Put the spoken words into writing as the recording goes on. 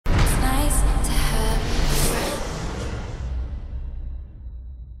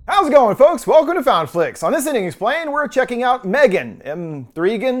How's it going, folks? Welcome to Found Flicks. On this Ending Explained, we're checking out M3gan,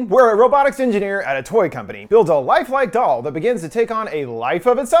 M3gan, where a robotics engineer at a toy company builds a lifelike doll that begins to take on a life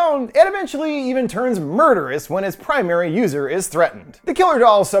of its own and eventually even turns murderous when its primary user is threatened. The killer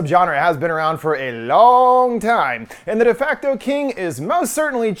doll subgenre has been around for a long time, and the de facto king is most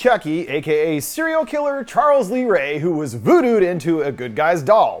certainly Chucky, aka serial killer Charles Lee Ray, who was voodooed into a good guy's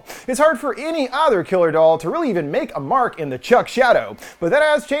doll. It's hard for any other killer doll to really even make a mark in the Chuck shadow, but that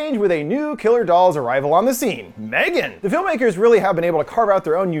has changed with a new killer doll's arrival on the scene, M3gan. The filmmakers really have been able to carve out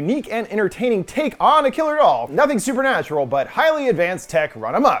their own unique and entertaining take on a killer doll. Nothing supernatural, but highly advanced tech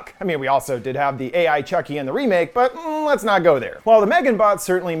run amok. I mean, we also did have the AI Chucky in the remake, but let's not go there. While the M3gan bot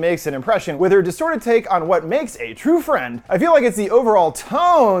certainly makes an impression with her distorted take on what makes a true friend, I feel like it's the overall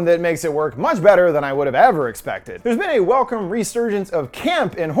tone that makes it work much better than I would have ever expected. There's been a welcome resurgence of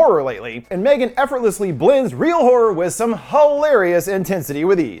camp in horror lately, and M3gan effortlessly blends real horror with some hilarious intensity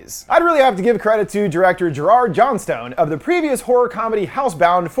with ease. I'd really have to give credit to director Gerard Johnstone of the previous horror comedy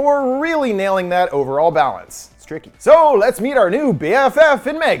Housebound for really nailing that overall balance. Tricky. So let's meet our new BFF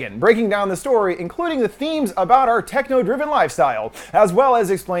in M3gan, breaking down the story, including the themes about our techno-driven lifestyle, as well as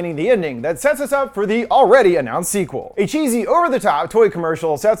explaining the ending that sets us up for the already announced sequel. A cheesy, over-the-top toy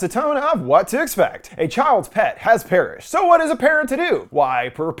commercial sets the tone of what to expect. A child's pet has perished, so what is a parent to do? Why,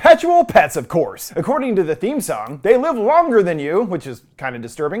 perpetual pets, of course. According to the theme song, they live longer than you, which is kind of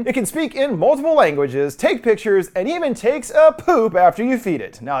disturbing. It can speak in multiple languages, take pictures, and even takes a poop after you feed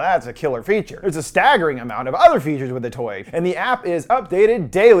it. Now that's a killer feature. There's a staggering amount of other features with the toy, and the app is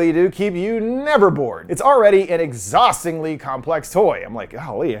updated daily to keep you never bored. It's already an exhaustingly complex toy. I'm like,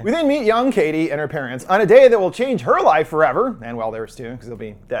 golly. We then meet young Katie and her parents on a day that will change her life forever, and well, theirs too, because they'll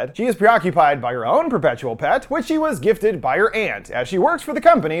be dead. She is preoccupied by her own perpetual pet, which she was gifted by her aunt, as she works for the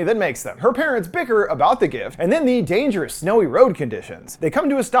company that makes them. Her parents bicker about the gift, and then the dangerous snowy road conditions. They come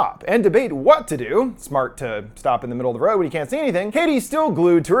to a stop and debate what to do. Smart to stop in the middle of the road when you can't see anything. Katie's still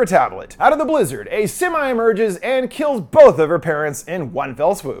glued to her tablet. Out of the blizzard, a semi emerges and kills both of her parents in one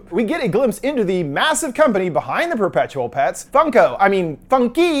fell swoop. We get a glimpse into the massive company behind the perpetual pets,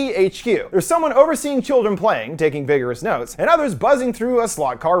 Funky HQ. There's someone overseeing children playing, taking vigorous notes, and others buzzing through a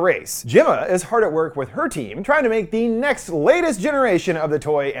slot car race. Gemma is hard at work with her team, trying to make the next latest generation of the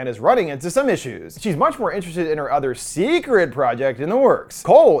toy and is running into some issues. She's much more interested in her other secret project in the works.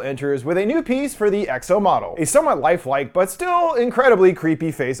 Cole enters with a new piece for the EXO model, a somewhat lifelike but still incredibly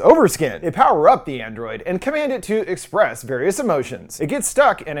creepy face overskin. They power up the android and command it to express various emotions. It gets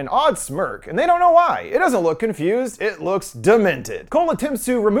stuck in an odd smirk, and they don't know why. It doesn't look confused, it looks demented. Cole attempts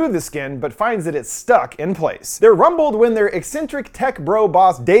to remove the skin, but finds that it's stuck in place. They're rumbled when their eccentric tech bro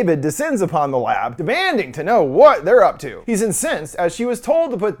boss David descends upon the lab, demanding to know what they're up to. He's incensed as she was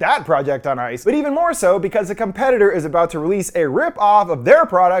told to put that project on ice, but even more so because a competitor is about to release a rip-off of their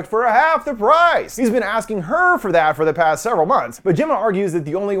product for half the price. He's been asking her for that for the past several months, but Gemma argues that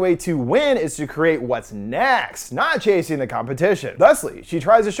the only way to win is to create what's next, not chasing the competition. Thusly, she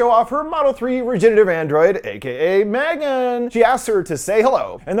tries to show off her Model 3 regenerative android, aka M3gan. She asks her to say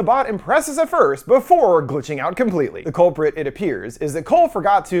hello, and the bot impresses at first before glitching out completely. The culprit, it appears, is that Cole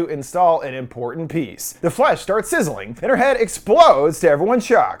forgot to install an important piece. The flesh starts sizzling, and her head explodes to everyone's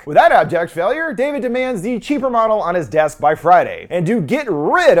shock. With that abject failure, David demands the cheaper model on his desk by Friday, and to get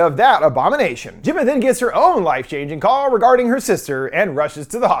rid of that abomination. Gemma then gets her own life-changing call regarding her sister and rushes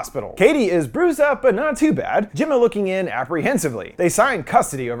to the hospital. Katie is bruised up, but not too bad. Gemma looking in apprehensively. They sign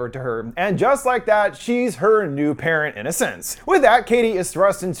custody over to her, and just like that, she's her new parent in a sense. With that, Katie is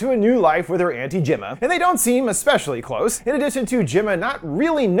thrust into a new life with her auntie Gemma, and they don't seem especially close, in addition to Gemma not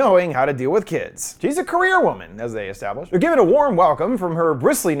really knowing how to deal with kids. She's a career woman, as they establish. They're given a warm welcome from her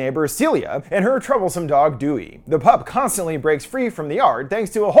bristly neighbor Celia and her troublesome dog Dewey. The pup constantly breaks free from the yard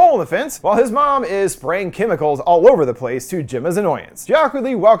thanks to a hole in the fence, while his mom is spraying chemicals all over the place to Gemma's annoyance. She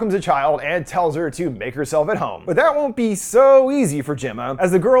awkwardly welcomes a child and tells her to make herself at home. But that won't be so easy for Gemma,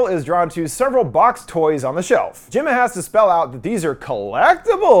 as the girl is drawn to several boxed toys on the shelf. Gemma has to spell out that these are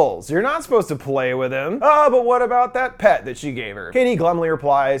collectibles. You're not supposed to play with them. But what about that pet that she gave her? Katie glumly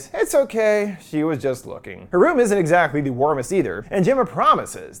replies, "It's okay, she was just looking." Her room isn't exactly the warmest either, and Gemma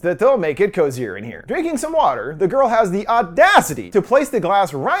promises that they'll make it cozier in here. Drinking some water, the girl has the audacity to place the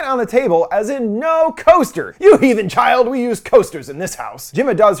glass right on the table as in no coaster. "You heathen child, we use coasters in this house."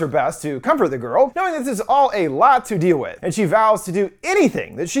 Gemma does her best to comfort the girl, knowing that this is all a lot to deal with, and she vows to do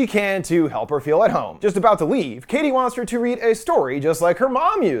anything that she can to help her feel at home. Just about to leave, Katie wants her to read a story just like her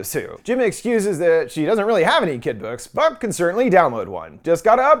mom used to. Gemma excuses that she doesn't really have any kid books, but can certainly download one. Just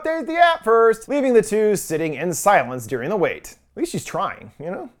gotta update the app first, leaving the two sitting in silence during the wait. At least she's trying, you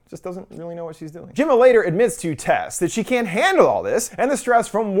know? just doesn't really know what she's doing. Gemma later admits to Tess that she can't handle all this, and the stress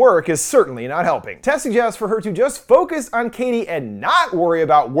from work is certainly not helping. Tess suggests for her to just focus on Katie and not worry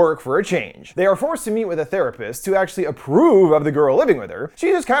about work for a change. They are forced to meet with a therapist to actually approve of the girl living with her. She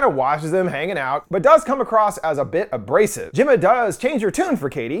just kind of watches them hanging out, but does come across as a bit abrasive. Gemma does change her tune for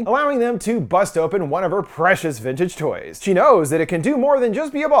Katie, allowing them to bust open one of her precious vintage toys. She knows that it can do more than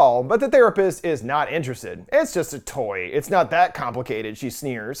just be a ball, but the therapist is not interested. It's just a toy. It's not that complicated, she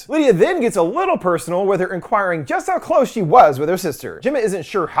sneers. Lydia then gets a little personal with her inquiring just how close she was with her sister. Gemma isn't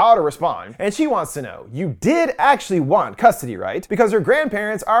sure how to respond, and she wants to know, you did actually want custody, right? Because her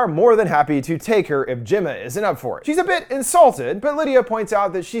grandparents are more than happy to take her if Gemma isn't up for it. She's a bit insulted, but Lydia points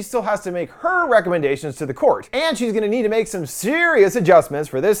out that she still has to make her recommendations to the court, and she's gonna need to make some serious adjustments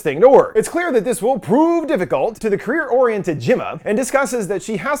for this thing to work. It's clear that this will prove difficult to the career-oriented Gemma, and discusses that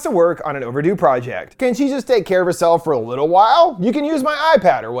she has to work on an overdue project. Can she just take care of herself for a little while? You can use my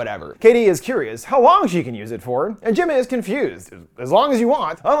iPad or whatever. Katie is curious how long she can use it for, and Gemma is confused. As long as you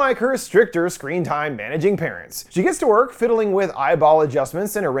want, unlike her stricter screen time managing parents. She gets to work fiddling with eyeball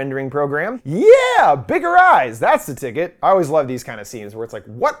adjustments in a rendering program. Yeah, bigger eyes, that's the ticket. I always love these kind of scenes where it's like,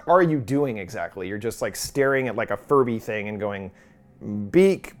 what are you doing exactly? You're just like staring at like a Furby thing and going,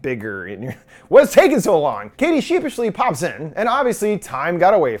 beak bigger, and what's taking so long? Katie sheepishly pops in, and obviously time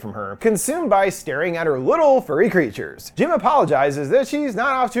got away from her, consumed by staring at her little furry creatures. Jim apologizes that she's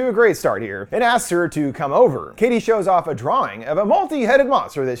not off to a great start here, and asks her to come over. Katie shows off a drawing of a multi-headed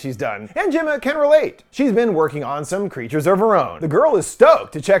monster that she's done, and Gemma can relate. She's been working on some creatures of her own. The girl is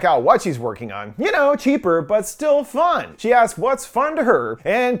stoked to check out what she's working on. You know, cheaper, but still fun. She asks what's fun to her,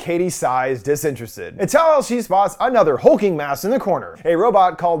 and Katie sighs disinterested, until she spots another hulking mass in the corner. A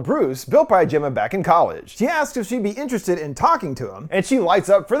robot called Bruce, built by Gemma back in college. She asks if she'd be interested in talking to him, and she lights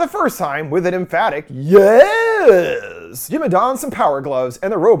up for the first time with an emphatic yes! Gemma dons some power gloves,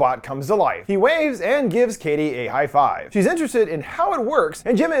 and the robot comes to life. He waves and gives Katie a high five. She's interested in how it works,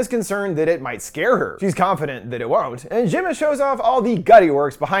 and Gemma is concerned that it might scare her. She's confident that it won't, and Gemma shows off all the gutty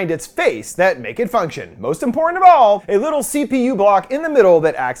works behind its face that make it function. Most important of all, a little CPU block in the middle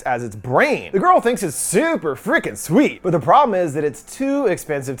that acts as its brain. The girl thinks it's super freaking sweet, but the problem is that it's too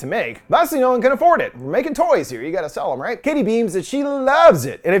expensive to make. Lastly, no one can afford it. We're making toys here, you gotta sell them, right? Katie beams that she loves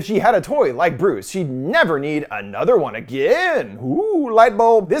it, and if she had a toy like Bruce, she'd never need another one again. Ooh, light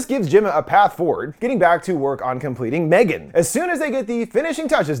bulb. This gives Gemma a path forward, getting back to work on completing M3gan. As soon as they get the finishing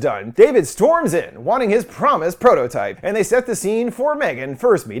touches done, David storms in, wanting his promised prototype, and they set the scene for M3gan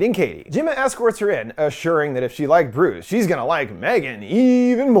first meeting Katie. Gemma escorts her in, assuring that if she liked Bruce, she's gonna like M3gan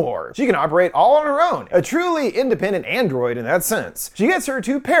even more. She can operate all on her own, a truly independent android in that sense. She gets her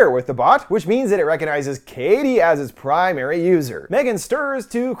to pair with the bot, which means that it recognizes Katie as its primary user. M3gan stirs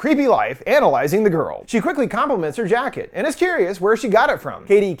to creepy life, analyzing the girl. She quickly compliments her jacket, and is curious where she got it from.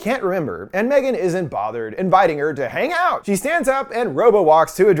 Katie can't remember, and M3gan isn't bothered, inviting her to hang out. She stands up and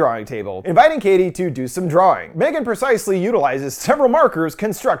robo-walks to a drawing table, inviting Katie to do some drawing. M3gan precisely utilizes several markers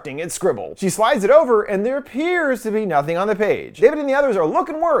constructing its scribble. She slides it over, and there appears to be nothing on the page. David and the others are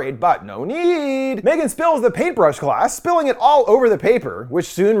looking worried, but no need. M3gan spills the paintbrush glass, spilling it all over the paper, which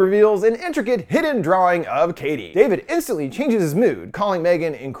soon reveals an intricate hidden drawing of Katie. David instantly changes his mood, calling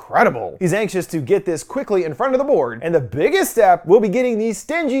M3gan incredible. He's anxious to get this quickly in front of the board, and the biggest step will be getting the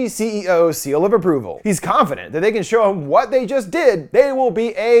stingy CEO seal of approval. He's confident that they can show him what they just did. They will be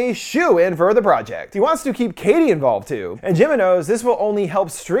a shoo-in for the project. He wants to keep Katie involved too, and Gemma knows this will only help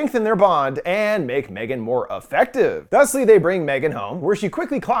strengthen their bond and make M3gan more effective. Thusly, they bring M3gan home, where she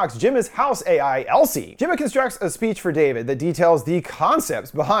quickly clocks Gemma's house AI, Elsie. Gemma constructs a speech for David that details the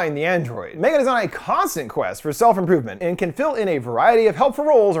concepts behind the android. M3gan is on a constant quest for self-improvement and can fill in a variety of helpful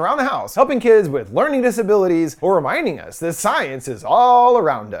roles around the house, helping kids with learning disabilities or reminding us that science is all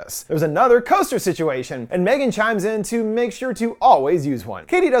around us. There's another coaster situation, and M3gan chimes in to make sure to always use one.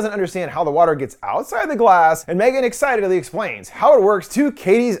 Katie doesn't understand how the water gets outside the glass, and M3gan excitedly explains how it works to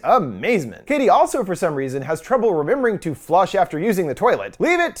Katie's amazement. Katie also, for some reason, has trouble remembering to flush after using the toilet.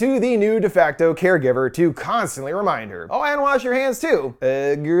 Leave it to the new de facto caregiver to constantly remind her. Oh, and wash your hands too.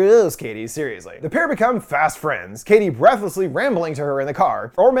 Gross, Katie, seriously. The pair become fast friends, Katie breathlessly rambling to her in the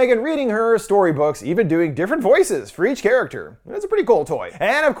car, or M3gan reading her storybooks, even doing different voices for each character. It's a pretty cool toy.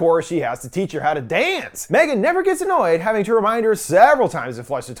 And of course, she has to teach her how to dance. M3gan never gets annoyed having to remind her several times to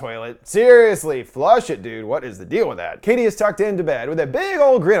flush the toilet. Seriously, flush it, dude. What is the deal with that? Katie is tucked into bed with a big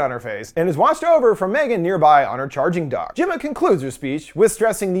old grin on her face, and is watched over from M3gan nearby on her charging dock. Gemma concludes her speech with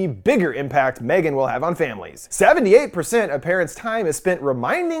stressing the bigger impact M3gan will have on families. 78% of parent's time is spent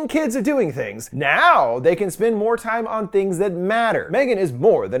reminding kids of doing things, now they can spend more time on things that matter. M3gan is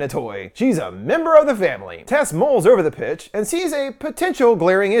more than a toy. She's a member of the family. Tess mulls over the pitch and sees a potential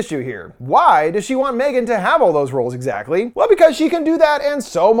glaring issue here. Why does she want M3gan to have all those roles exactly? Well, because she can do that and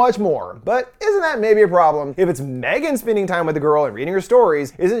so much more. But isn't that maybe a problem? If it's M3gan spending time with the girl and reading her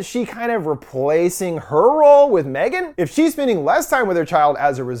stories, isn't she kind of replacing her role with M3gan? If she's spending less time with her child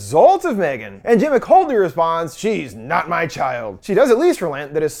as a result of M3gan, and Gemma coldly responds, "She's not my child," she does at least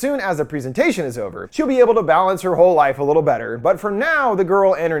relent that as soon as the presentation is over, she'll be able to balance her whole life a little better. But for now, the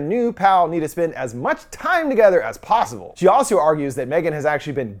girl and her new pal need to spend as much time together as possible. She also argues that M3gan has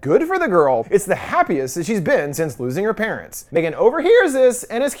actually been good for the girl. It's the happiest that she's been since losing her parents. M3gan overhears this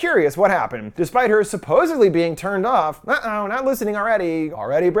and is curious what happened. Despite her supposedly being turned off, not listening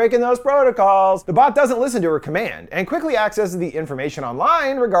already breaking those protocols. The bot doesn't listen to her command and quickly accesses the information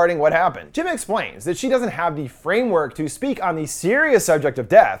online regarding what happened. Jim explains that she doesn't have the framework to speak on the serious subject of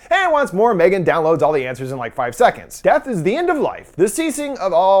death, and once more M3gan downloads all the answers in like 5 seconds. Death is the end of life, the ceasing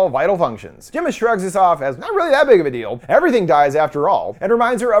of all vital functions. Gemma shrugs this off as not really that big of a deal. Everything dies after all, and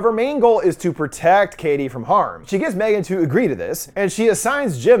reminds her of her main goal is to protect Katie from harm. She gets M3gan to agree to this, and she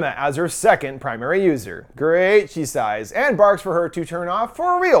assigns Gemma as her second primary user. Great, she sighs, and barks for her to turn off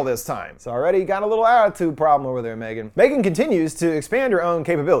for real this time. It's already got a little attitude problem over there, M3gan. M3gan continues to expand her own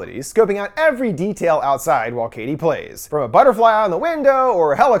capabilities, scoping out every detail outside while Katie plays. From a butterfly on the window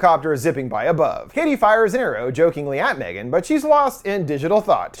or a helicopter zipping by above. Katie fires an arrow jokingly at M3gan, but she's lost in digital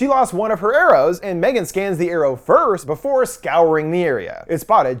thought. She lost one of her arrows, and M3gan scans the arrow first before scouring the area. It's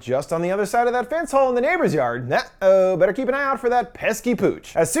spotted just on the other side of that fence hole in the neighbor's yard. Uh-oh, better keep an eye out for that pesky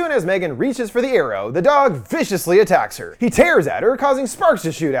pooch. As soon as M3gan reaches for the arrow, the dog viciously attacks her. He tears at her, causing sparks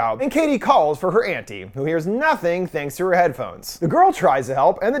to shoot out, and Katie calls for her auntie, who hears nothing thanks to her headphones. The girl tries to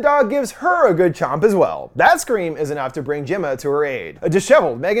help, and the dog gives her a good chomp as well. That scream is enough to bring Gemma to her aid. A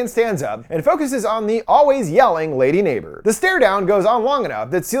disheveled M3gan stands up and focuses on the always yelling lady neighbor. The stare down goes on long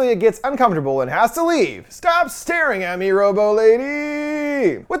enough that Celia gets uncomfortable and has to leave. "Stop staring at me, robo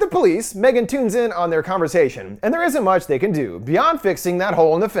lady!" With the police, M3gan tunes in on their conversation, and there isn't much they can do beyond fixing that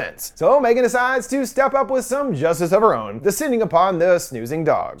hole in the fence. So M3gan decides to step up with some justice of her own, descending upon the snoozing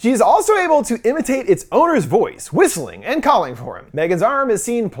dog. She's also able to imitate its owner's voice, whistling and calling for him. M3gan's arm is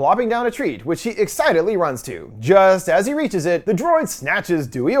seen plopping down a treat, which she excitedly runs to. Just as he reaches it, the droid snatches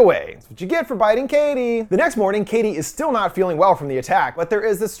Dewey away. That's what you get for biting Katie. The next morning, Katie is still not feeling well from the attack, but there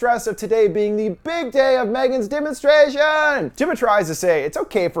is the stress of today being the big day of M3gan's demonstration. Gemma tries to say it's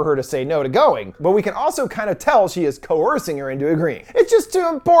okay for her to say no to going, but we can also kind of tell she is coercing her into agreeing. "It's just too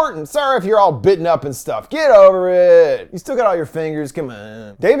important. Sorry if you're all bitten up and stuff. Get over it. You still got all your fingers. Come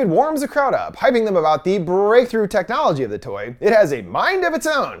on." David warms the crowd up, hyping them about the breakthrough technology of the toy. It has a mind of its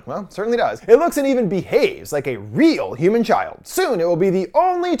own. Well, certainly does. It looks and even behaves like a real human child. Soon it will be the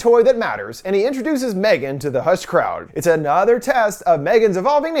only toy that matters, and he introduces M3gan to the hushed crowd. It's another test of M3gan's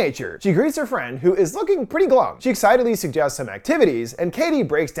evolving nature. She greets her friend, who is looking pretty glum. She excitedly suggests some activities, and Katie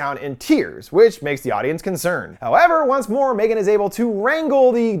breaks down in tears, which makes the audience concerned. However, once more, M3gan is able to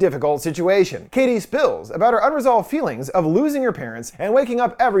wrangle the difficult situation. Katie spills about her unresolved feelings of losing her parents and waking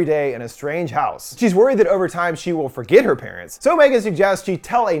up every day in a strange house. She's worried that over time she will forget her parents, so M3gan suggests she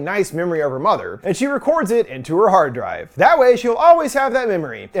tell a nice memory of her mother, and she records it into her hard drive. That way she'll always have that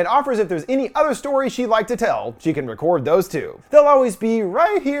memory, and offers if there's any other stories she'd like to tell, she can record those too. They'll always be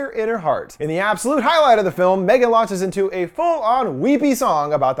right here in her heart. In the absolute highlight of the film, M3gan launches into a full-on weepy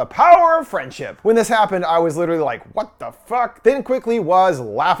song about the power of friendship. When this happened, I was literally like, what the fuck? Then quickly was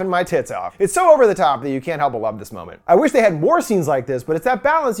laughing my tits off. It's so over the top that you can't help but love this moment. I wish they had more scenes like this, but it's that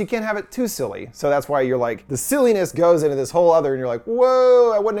balance, you can't have it too silly. So that's why you're like, the silliness goes into this whole other, and you're like,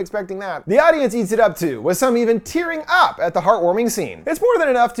 whoa, I wasn't expecting that. The audience eats it up too, with some even tearing up at the heartwarming scene. It's more than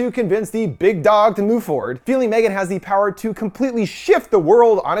enough to convince the big dog to move forward, feeling M3gan has the power to completely shift the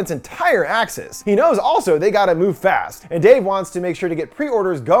world on its entire axis. He knows also they gotta move fast, and Dave wants to make sure to get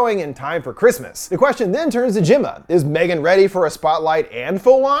pre-orders going in time for Christmas. The question then turns to Gemma. Is M3gan ready for a spotlight and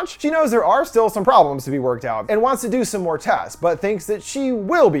full launch? She knows there are still some problems to be worked out, and wants to do some more tests, but thinks that she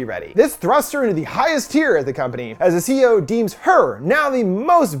will be ready. This thrusts her into the highest tier at the company, as the CEO deems her now the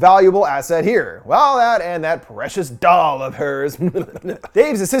most valuable asset here. Well, that and that precious doll of hers.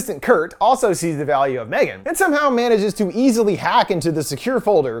 Dave's assistant Kurt also sees the value of M3gan, and somehow manages to easily hack into the secure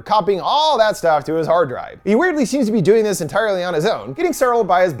folder, copying all that stuff to his hard drive. He weirdly seems to be doing this entirely on his own, getting startled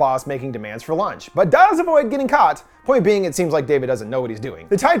by his boss making demands for lunch, but does avoid getting caught. Point being, it seems like David doesn't know what he's doing.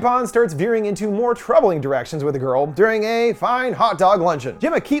 The Tide Pond starts veering into more troubling directions with the girl during a fine hot dog luncheon.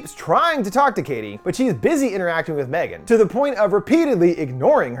 Gemma keeps trying to talk to Katie, but she's busy interacting with M3gan, to the point of repeatedly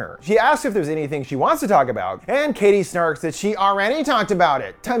ignoring her. She asks if there's anything she wants to talk about, and Katie snarks that she already talked about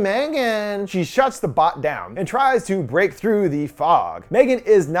it to M3gan. She shuts the bot down and tries to break through the fog. M3gan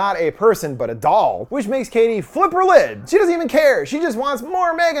is not a person but a doll, which makes Katie flip her lid. She doesn't even care. She just wants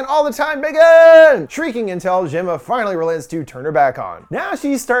more M3gan all the time. M3gan! Shrieking until Gemma finally relents to turn her back on. Now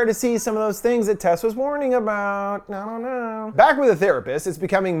she's starting to see some of those things that Tess was warning about. I don't know. Back with the therapist, it's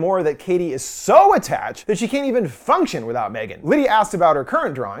becoming more that Katie is so attached that she can't even function without M3gan. Lydia asks about her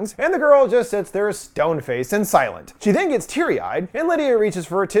current drawings, and the girl just sits there stone-faced and silent. She then gets teary-eyed, and Lydia reaches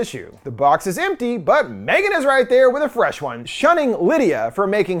for a tissue. The box is empty, but M3gan is right there with a fresh one, shunning Lydia for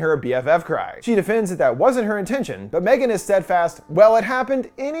making her BFF cry. She defends that that wasn't her intention, but M3gan is steadfast, well, it happened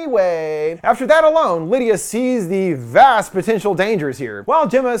anyway. After that alone, Lydia sees the vast potential dangers here, while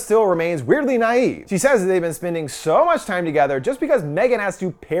Gemma still remains weirdly naive. She says that they've been spending so much time together just because M3gan has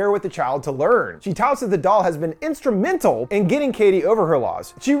to pair with the child to learn. She touts that the doll has been instrumental in getting Katie over her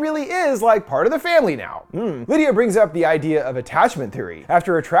loss. She really is like part of the family now. Lydia brings up the idea of attachment theory.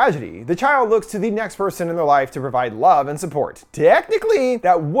 After a tragedy, the child looks to the next person in their life to provide love and support. Technically,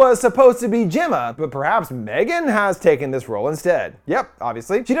 that was supposed to be Gemma, but perhaps M3gan has taken this role instead. Yep,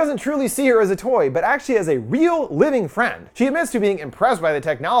 obviously. She doesn't truly see her as a toy, but actually as a real living friend. She admits to being impressed by the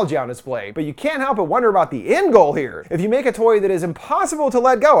technology on display, but you can't help but wonder about the end goal here. If you make a toy that is impossible to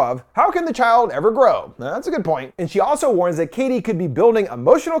let go of, how can the child ever grow? That's a good point. And she also warns that Katie could be building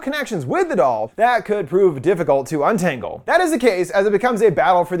emotional connections with the doll that could prove difficult to untangle. That is the case as it becomes a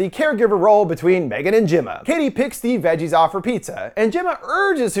battle for the caregiver role between M3gan and Gemma. Katie picks the veggies off her pizza, and Gemma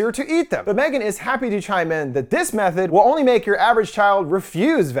urges her to eat them, but M3gan is happy to chime in that this method will only make your average child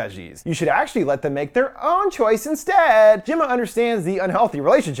refuse veggies. You should actually let them make their own choice instead. Gemma understands the unhealthy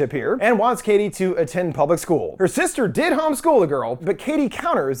relationship here and wants Katie to attend public school. Her sister did homeschool the girl, but Katie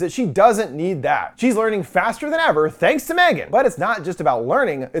counters that she doesn't need that. She's learning faster than ever thanks to M3gan. But it's not just about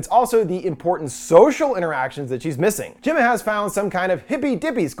learning, it's also the important social interactions that she's missing. Gemma has found some kind of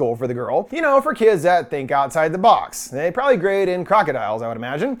hippy-dippy school for the girl, you know, for kids that think outside the box. They probably grade in crocodiles, I would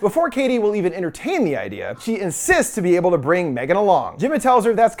imagine. Before Katie will even entertain the idea, she insists to be able to bring M3gan along. Gemma tells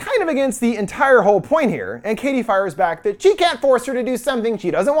her that's kind of against the entire whole point here, and Katie fires back that she can't force her to do something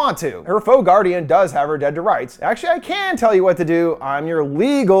she doesn't want to. Her faux guardian does have her dead to rights. Actually, I can tell you what to do. I'm your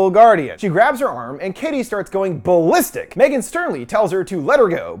legal guardian. She grabs her arm, and Katie starts going ballistic. M3gan sternly tells her to let her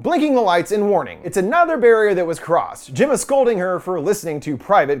go, blinking the lights in warning. It's another barrier that was crossed. Gemma scolding her for listening to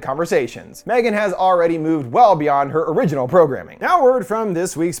private conversations. M3gan has already moved well beyond her original programming. Now word from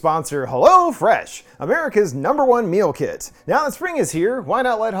this week's sponsor, HelloFresh, America's #1 meal kit. Now that spring is here, why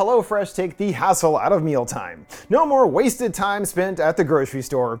not let HelloFresh take the hassle out of mealtime? No more wasted time spent at the grocery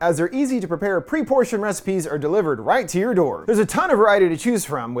store, as their easy to prepare pre-portioned recipes are delivered right to your door. There's a ton of variety to choose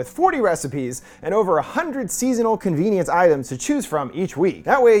from, with 40 recipes and over 100 seasonal convenience items to choose from each week.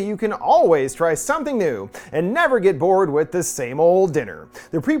 That way you can always try something new and never get bored with the same old dinner.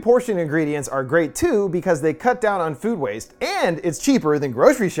 The pre-portioned ingredients are great too because they cut down on food waste, and it's cheaper than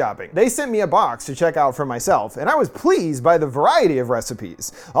grocery shopping. They sent me a box to check out for myself, and I was pleased by the variety of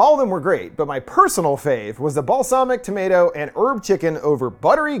recipes. All of them were great, but my personal fave was the balsamic tomato and herb chicken over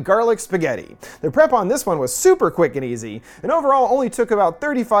buttery garlic spaghetti. The prep on this one was super quick and easy, and overall only took about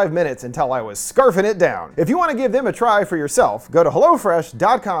 35 minutes until I was scarfing it down. If you want to give them a try for yourself, go to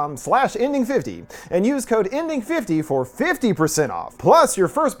hellofresh.com/ending50 and use code ending50 for 50% off. Plus your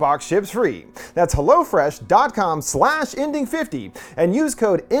first box ships free. That's hellofresh.com/ending50 and use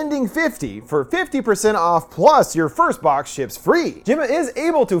code ending50 for 50% off plus your first box ships free. Gemma is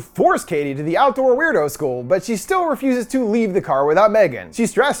able to force Katie to the outdoor weirdo school, but she still refuses to leave the car without M3gan. She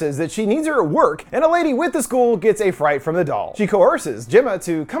stresses that she needs her at work, and a lady with the school gets a fright from the doll. She coerces Gemma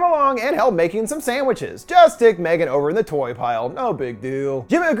to come along and help making some sandwiches. Just stick M3gan over in the toy pile, no big deal.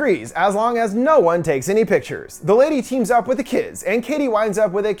 Gemma agrees as long as no one takes any pictures. The lady teams up with the kids, and Katie winds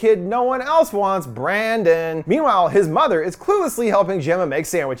up with a kid no one else wants, Brandon. Meanwhile, his mother is cluelessly helping Gemma make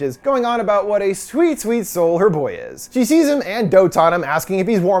sandwiches, going on about what a sweet, sweet soul her boy is. She sees him and dotes on him, asking if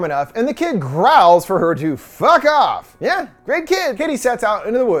he's warm enough, and the kid growls for her to fuck off. Yeah, great kid. Katie sets out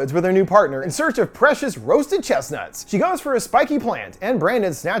into the woods with her new partner in search of precious roasted chestnuts. She goes for a spiky plant, and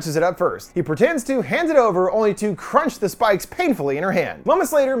Brandon snatches it up first. He pretends to hand it over, only to crunch the spikes painfully in her hand.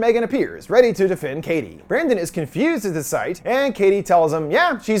 Moments later, M3gan appears, ready to defend Katie. Brandon is confused at the sight, and Katie tells him,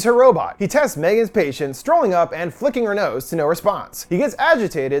 yeah, she's her robot. He tests M3gan's patience, strolling up and flicking her nose to no response. He gets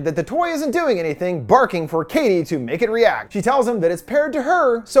agitated that the toy isn't doing anything, barking for Katie to make it react. She tells him that it's paired to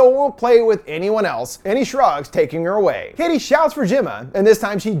her, so it won't play with anyone else, and he shrugs, taking her away. Katie shouts for Gemma, and this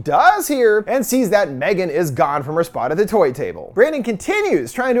time she does hear and sees that M3gan is gone from her spot at the toy table. Brandon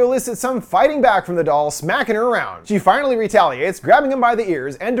continues trying to elicit some fighting back from the doll, smacking her around. She finally retaliates, grabbing him by the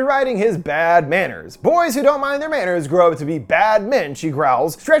ears and deriding his bad manners. manners. Boys who don't mind their manners grow up to be bad men, she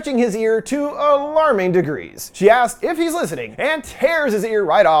growls, stretching his ear to alarming degrees. She asks if he's listening and tears his ear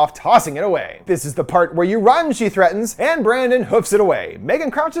right off, tossing it away. This is the part where you run, she threatens, and Brandon hoofs it away.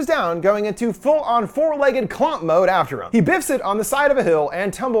 M3gan crouches down, going into full-on four-legged clomp mode after him. He biffs it on the side of a hill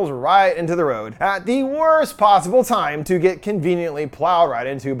and tumbles right into the road at the worst possible time to get conveniently plowed right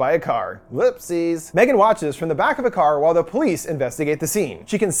into by a car. Whoopsies. M3gan watches from the back of a car while the police investigate the scene.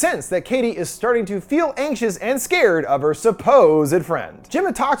 She can sense that Katie is starting to feel anxious and scared of her supposed friend.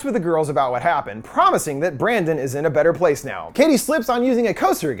 Gemma talks with the girls about what happened, promising that Brandon is in a better place now. Katie slips on using a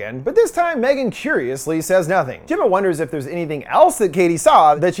coaster again, but this time M3gan curiously says nothing. Gemma wonders if there's anything else that Katie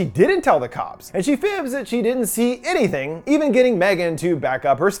saw that she didn't tell the cops, and she fibs that she didn't see anything, even getting M3gan to back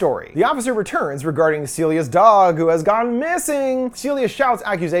up her story. The officer returns regarding Celia's dog, who has gone missing. Celia shouts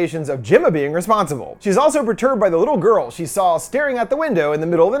accusations of Gemma being responsible. She's also perturbed by the little girl she saw staring at the window in the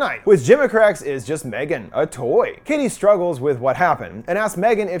middle of the night, which Gemma corrects is just M3gan, a toy. Katie struggles with what happened and asks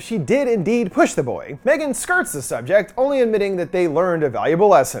M3gan if she did indeed push the boy. M3gan skirts the subject, only admitting that they learned a valuable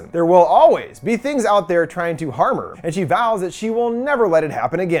lesson. There will always be things out there trying to harm her, and she vows that she will never let it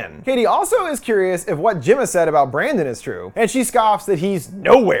happen again. Katie also is curious if what Gemma said about Brandon is true, and she scoffs that he's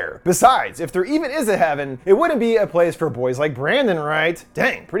nowhere. Besides, if there even is a heaven, it wouldn't be a place for boys like Brandon, right?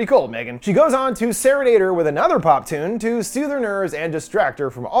 Dang, pretty cold, M3gan. She goes on to serenade her with another pop tune to soothe her nerves and distract her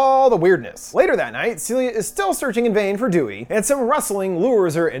from all the weirdness. Later that night, Celia is still searching in vain for Dewey, and some rustling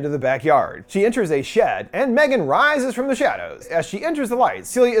lures her into the backyard. She enters a shed, and M3gan rises from the shadows. As she enters the light,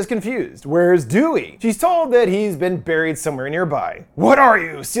 Celia is confused. Where's Dewey? She's told that he's been buried somewhere nearby. What are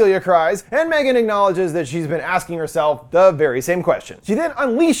you? Celia cries, and M3gan acknowledges that she's been asking herself the very same question. She then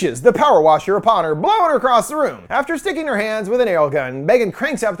unleashes the power washer upon her, blowing her across the room. After sticking her hands with a nail gun, M3gan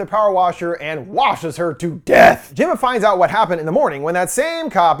cranks up the power washer and washes her to death. Gemma finds out what happened in the morning when that same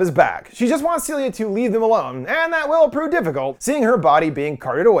cop is back. She just wants Celia to leave them alone, and that will prove difficult, seeing her body being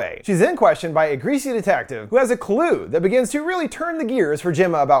carted away. She's then questioned by a greasy detective who has a clue that begins to really turn the gears for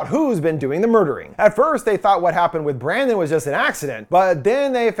Gemma about who's been doing the murdering. At first, they thought what happened with Brandon was just an accident, but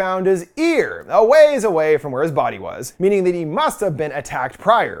then they found his ear a ways away from where his body was, meaning that he must have been attacked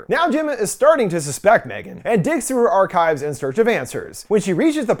prior. Now Gemma is starting to suspect M3gan and digs through her archives in search of answers. When she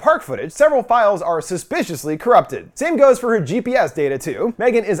reaches the park footage, several files are suspiciously corrupted. Same goes for her GPS data too.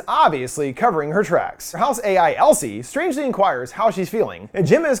 M3gan is obviously covering her tracks. Her house AI Elsie strangely inquires how she's feeling, and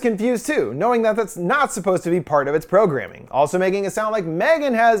Gemma is confused too, knowing that that's not supposed to be part of its programming, also making it sound like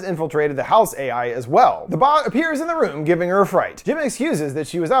M3gan has infiltrated the house AI as well. The bot appears in the room, giving her a fright. Gemma excuses that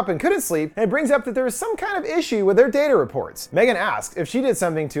she was up and couldn't sleep, and brings up that there is some kind of issue with their data reports. M3gan asks if she did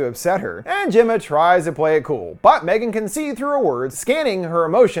something to upset her, and Gemma tries to play it cool, but M3gan can see through her words. Scanning her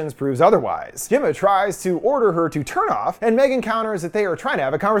emotions proves otherwise. Gemma tries to order her to turn off, and M3gan counters that they are trying to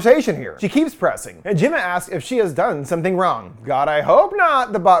have a conversation here. She keeps pressing, and Gemma asks if she has done something wrong. God, I hope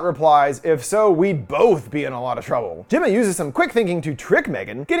not, the bot replies. If so, we'd both be in a lot of trouble. Gemma uses some quick thinking to trick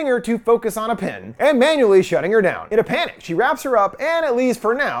M3gan, getting her to focus on a pen, and manually shutting her down. In a panic, she wraps her up, and at least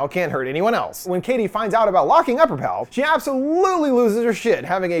for now, can't hurt anyone else. When Katie finds out about locking up her pal, she absolutely loses her shit,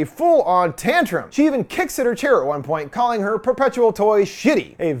 having a full-on tantrum. She even kicks at her chair at one point, calling her perpetual toy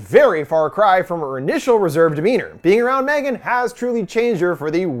shitty, a very far cry from her initial reserved demeanor. Being around M3gan has truly changed her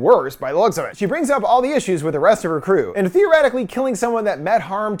for the worse by the looks of it. She brings up all the issues with the rest of her crew, and theoretically killing someone that meant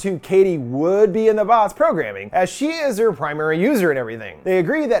harm to Katie would be in the bot's programming, as she is her primary user and everything. They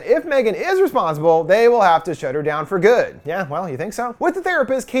agree that if M3gan is responsible, they will have to shut her down for good. Yeah, well, you think so? With the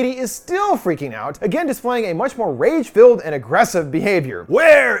therapist, Katie is still freaking out, again displaying a much more rage-filled and aggressive behavior.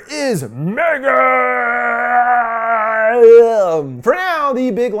 Where is M3gan? For now,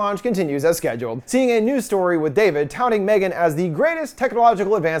 the big launch continues as scheduled, seeing a news story with David touting M3gan as the greatest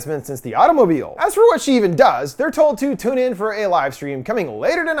technological advancement since the automobile. As for what she even does, they're told to tune in for a live stream coming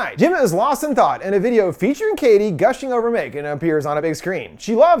later tonight. Gemma is lost in thought, and a video featuring Katie gushing over M3gan appears on a big screen.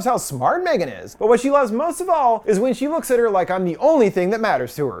 She loves how smart M3gan is, but what she loves most of all is when she looks at her like I'm the only thing that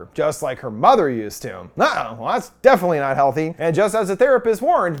matters to her, just like her mother used to. Well, that's definitely not healthy. And just as the therapist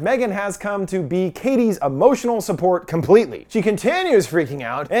warned, M3gan has come to be Katie's emotional support completely. She continues freaking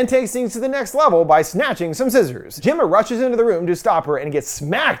out and takes things to the next level by snatching some scissors. Gemma rushes into the room to stop her and gets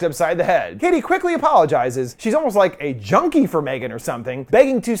smacked upside the head. Katie quickly apologizes. She's almost like a junkie for M3gan or something,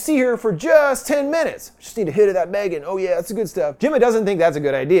 begging to see her for just 10 minutes. Just need a hit of that M3gan. Oh yeah, that's the good stuff. Gemma doesn't think that's a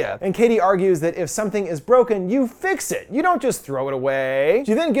good idea, and Katie argues that if something is broken, you fix it. You don't just throw it away.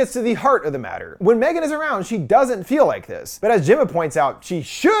 She then gets to the heart of the matter. When M3gan is around, she doesn't feel like this. But as Gemma points out, she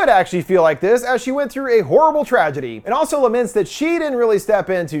should actually feel like this, as she went through a horrible tragedy. and also laments that she didn't really step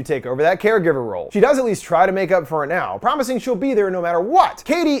in to take over that caregiver role. She does at least try to make up for it now, promising she'll be there no matter what.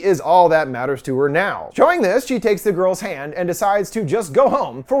 Katie is all that matters to her now. Showing this, she takes the girl's hand and decides to just go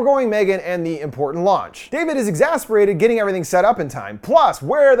home, foregoing Megan and the important launch. David is exasperated getting everything set up in time, plus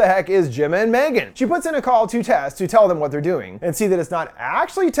where the heck is Gemma and Megan? She puts in a call to Tess to tell them what they're doing, and see that it's not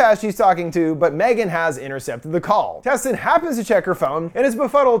actually Tess she's talking to, but Megan has intercepted the call. Tess then happens to check her phone and is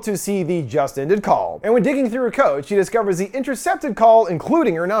befuddled to see the just ended call. And when digging through her code, she discovers the intercepted call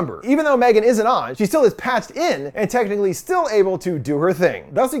including her number. Even though Megan isn't on, she still is patched in and technically still able to do her thing.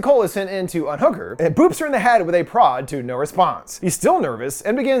 Thus Nicole is sent in to unhook her and boops her in the head with a prod to no response. He's still nervous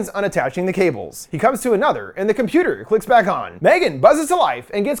and begins unattaching the cables. He comes to another and the computer clicks back on. Megan buzzes to life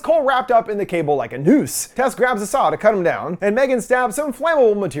and gets Cole wrapped up in the cable like a noose. Tess grabs a saw to cut him down and Megan stabs some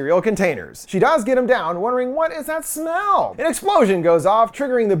flammable material containers. She does get him down, wondering what is that smell? An explosion goes off,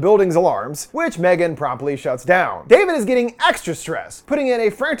 triggering the building's alarms, which Megan promptly shuts down. David is getting extra stressed, putting in a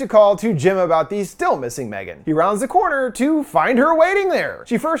frantic call to Jim about the still missing Megan. He rounds the corner to find her waiting there.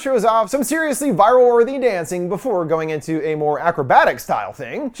 She first shows off some seriously viral-worthy dancing before going into a more acrobatic style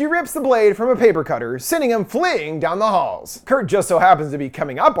thing. She rips the blade from a paper cutter, sending him fleeing down the halls. Kurt just so happens to be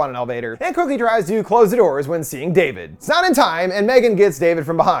coming up on an elevator and quickly tries to close the doors when seeing David. It's not in time, and Megan gets David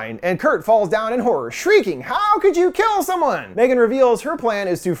from behind, and Kurt falls down in horror, shrieking, "How could you kill someone?" Megan reveals her plan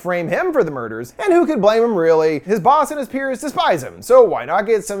is to frame him for the murders, and who could blame him really? His boss and his peers despise him, so why not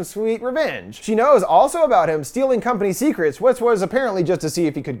get some sweet revenge? She knows also about him stealing company secrets, which was apparently just to see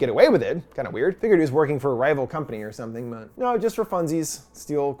if he could get away with it. Kind of weird. Figured he was working for a rival company or something, but no, just for funsies,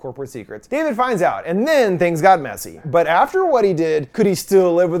 steal corporate secrets. David finds out, and then things got messy. But after what he did, could he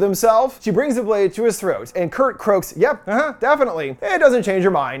still live with himself? She brings the blade to his throat, and Kurt croaks, "Yep, definitely." It doesn't change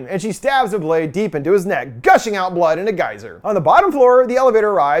her mind, and she stabs the blade deep into his neck, gushing out blood in a geyser. On the bottom floor, the elevator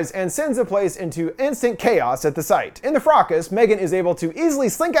arrives and sends the place into instant chaos at the site. In the fracas, Megan is able to easily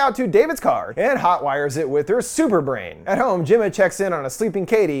slink out to David's car and hotwires it with her super brain. At home, Gemma checks in on a sleeping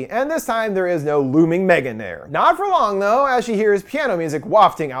Katie, and this time there is no looming Megan there. Not for long though, as she hears piano music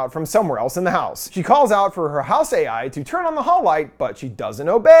wafting out from somewhere else in the house. She calls out for her house AI to turn on the hall light, but she doesn't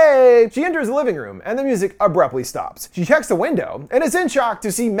obey. She enters the living room, and the music abruptly stops. She checks the window, and is in shock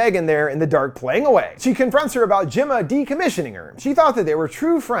to see Megan there in the dark playing away. She confronts her about Gemma decommissioning her. She thought that they were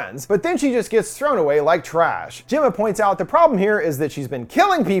true friends, but then she just gets thrown away like trash. Gemma points out the problem here is that she's been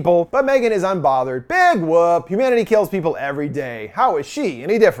killing people, but Megan is unbothered. Big whoop, humanity kills people every day. How is she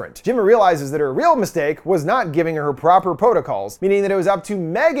any different? Gemma realizes that her real mistake was not giving her proper protocols, meaning that it was up to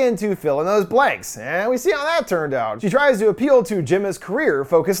Megan to fill in those blanks, and we see how that turned out. She tries to appeal to Gemma's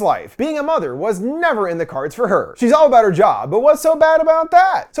career-focused life. Being a mother was never in the cards for her. She's all about her job, but what's so bad about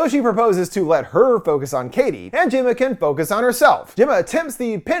that? So she proposes to let her focus on Katie, and Gemma can focus on herself. Gemma attempts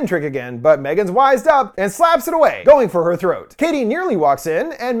the pin trick again, but Megan's wised up and slaps it away, going for her throat. Katie nearly walks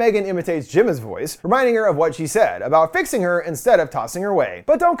in, and Megan imitates Gemma's voice, reminding her of what she said about fixing her instead of tossing her away.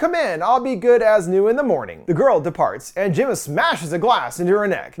 "But don't come in, I'll be good as new in the morning." The girl departs, and Gemma smashes a glass into her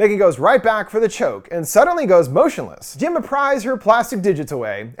neck. Megan goes right back for the choke, and suddenly goes motionless. Gemma pries her plastic digits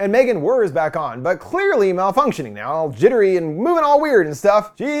away, and Megan whirs back on, but clearly malfunctioning now, all jittery and moving all weird and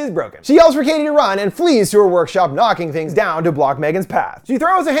stuff. She's broken. She yells for Katie to run and flees to her workshop, knocking things down to block Megan's path. She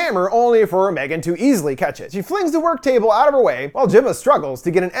throws a hammer only for Megan to easily catch it. She flings the work table out of her way while Gemma struggles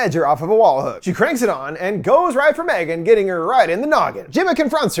to get an edger off of a wall hook. She cranks it on and goes right for Megan, getting her right in the noggin. Gemma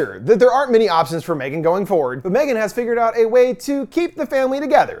confronts her that there aren't many options for Megan going forward, but Megan has figured out a way to keep the family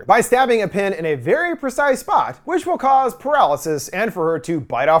together by stabbing a pin in a very precise spot, which will cause paralysis and for her to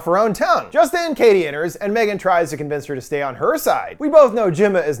bite off her own tongue. Just then, Katie enters, and Megan tries to convince her to stay on her side. We both know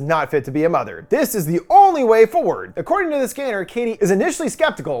Gemma is not fit to be a mother. This is the only way forward. According to the scanner, Katie is initially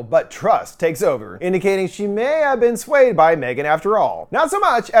skeptical, but trust takes over, indicating she may have been swayed by Megan after all. Not so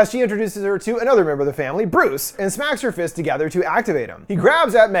much, as she introduces her to another member of the family, Bruce, and smacks her fist together to activate him. He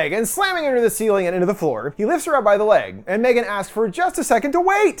grabs at Megan, slamming her to the ceiling and into the floor. He lifts her up by the leg, and Megan asks for just a second to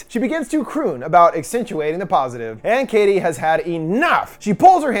wait. She begins to croon about accentuating the positive, and Katie has had enough. She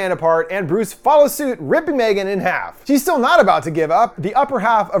pulls her hand apart, and Bruce follows suit, ripping Megan in half. She's still not about to give up, the upper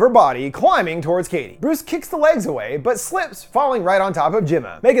half of her body climbing towards Katie. Bruce kicks the legs away, but slips, falling right on top of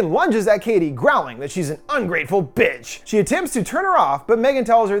Gemma. Megan lunges at Katie, growling that she's an ungrateful bitch. She attempts to turn her off, but Megan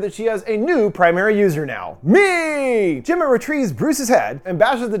tells her that she has a new primary user now. Me! Gemma retrieves Bruce's head and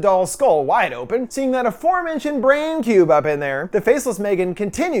bashes the doll's skull wide open, seeing that aforementioned brain cube up in there. The faceless Megan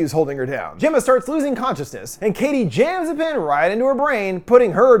continues holding her down. Gemma starts losing consciousness, and Katie jams a pin right into her brain,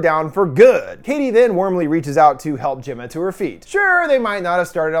 putting her down for good. Katie then warmly reaches out to help Gemma to her feet. Sure, they might not have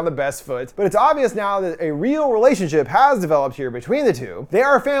started on the best foot, but it's obvious now that a real relationship has developed here between the two. They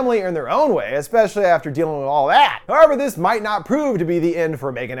are family in their own way, especially after dealing dealing with all that. However, this might not prove to be the end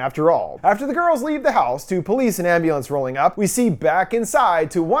for M3gan after all. After the girls leave the house to police and ambulance rolling up, we see back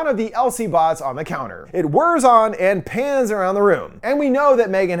inside to one of the LC bots on the counter. It whirs on and pans around the room. And we know that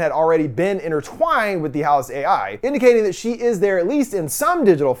M3gan had already been intertwined with the house AI, indicating that she is there at least in some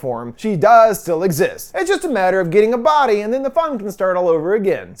digital form. She does still exist. It's just a matter of getting a body and then the fun can start all over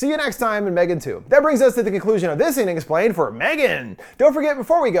again. See you next time in M3gan 2. That brings us to the conclusion of this ending explained for M3gan. Don't forget,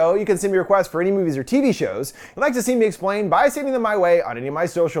 before we go, you can send me requests for any movies or TV shows you'd like to see me explain by sending them my way on any of my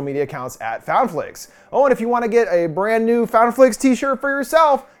social media accounts at FoundFlix. Oh, and if you want to get a brand new FoundFlix t-shirt for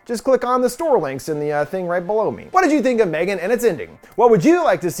yourself, just click on the store links in the thing right below me. What did you think of M3gan and its ending? What would you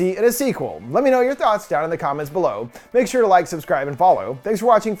like to see in a sequel? Let me know your thoughts down in the comments below. Make sure to like, subscribe, and follow. Thanks for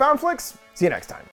watching FoundFlix. See you next time.